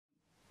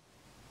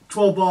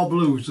12 bar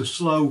blues, the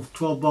slow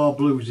 12 bar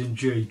blues in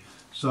G.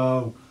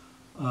 So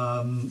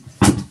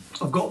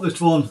I've got this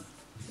one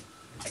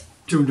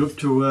tuned up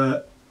to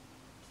a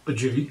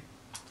G.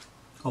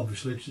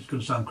 Obviously, it's going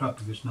to sound crap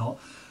if it's not.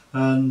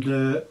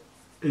 And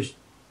it's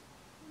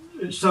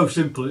so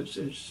simple,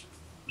 it's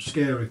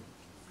scary.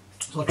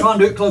 So I'll try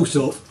and do it close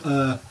up.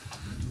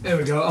 Here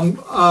we go. I'm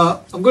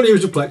going to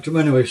use a plectrum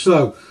anyway.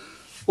 So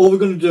all we're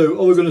going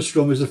to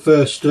strum is the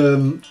first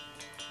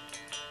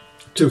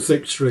 2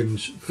 thick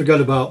strings. Forget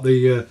about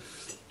the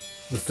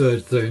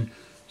third thing.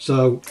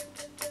 So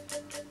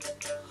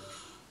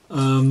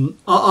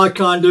I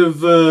kind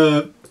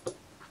of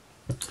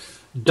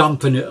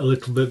dampen it a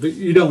little bit, but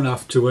you don't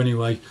have to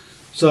anyway.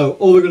 So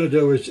all we're going to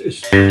do is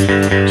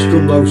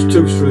strum those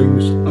 2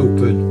 strings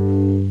open.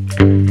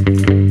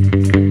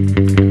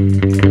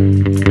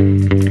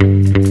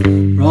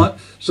 Right.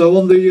 So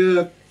on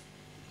the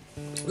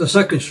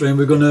second string,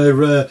 we're going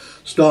to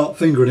start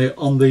fingering it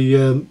on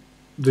the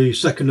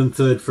 2nd and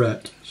 3rd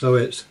fret. So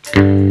it's,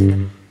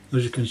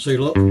 as you can see,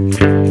 look.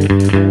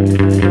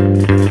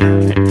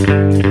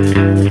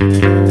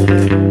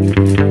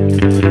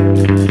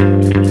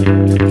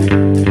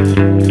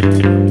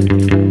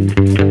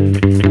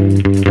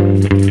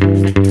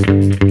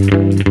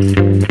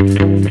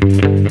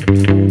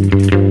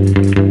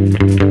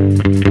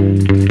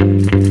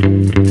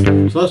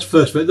 That's the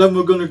first bit. Then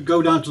we're going to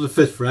go down to the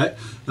 5th fret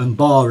and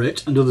bar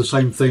it and do the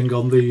same thing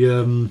on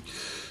the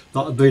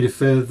that would be the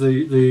 5th,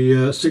 the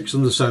 6th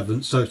and the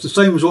 7th. So it's the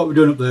same as what we're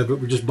doing up there, but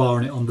we're just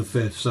barring it on the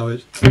 5th. So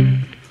it's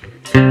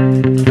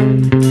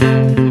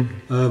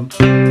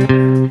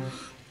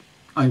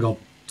hang on.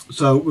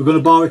 So we're going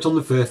to bar it on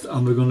the 5th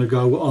and we're going to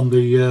go on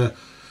the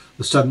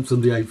 7th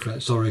and the 8th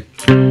fret. Sorry.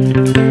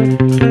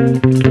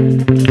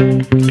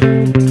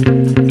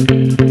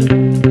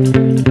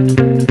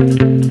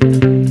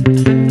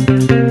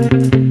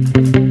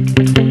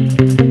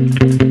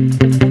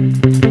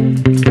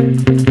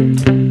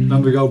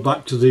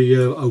 Back to the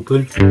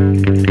open,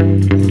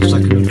 the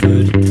 2nd and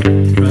 3rd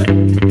fret.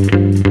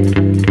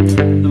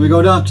 Then we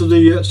go down to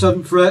the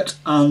 7th fret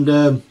and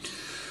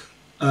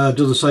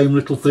do the same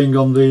little thing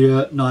on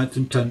the 9th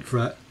and 10th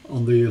fret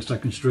on the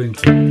 2nd string.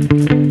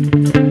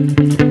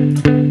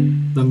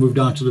 Then move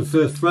down to the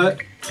 1st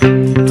fret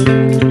and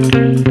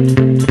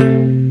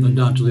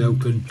down to the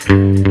open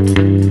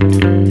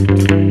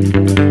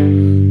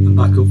and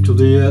back up to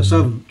the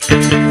 7th.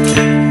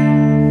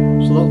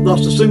 So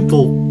that's a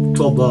simple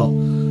 12 bar.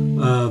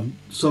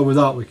 So with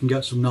that we can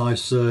get some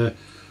nice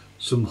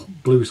some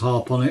blues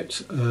harp on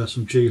it,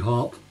 some G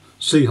harp,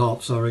 C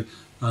harp sorry,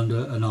 and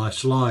a nice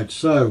slide.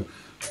 So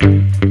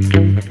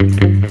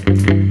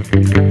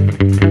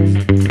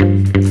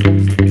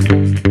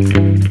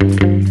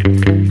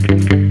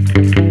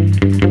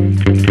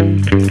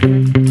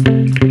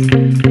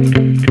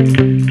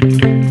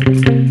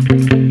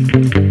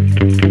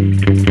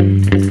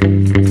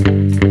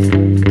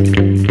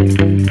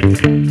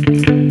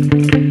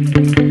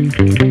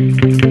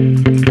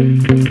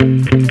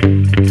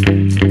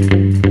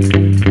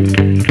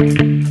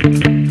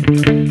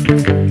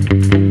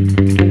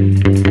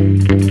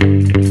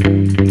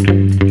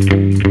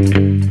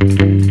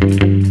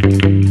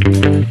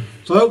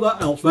I hope that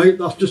helps, mate.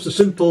 That's just a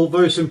simple,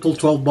 very simple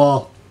 12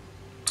 bar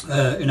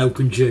in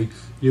open G,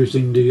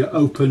 using the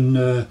open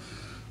and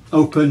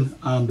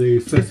the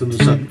 5th and the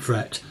 7th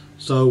fret.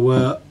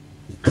 So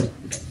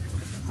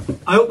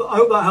I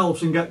hope that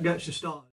helps and gets you started.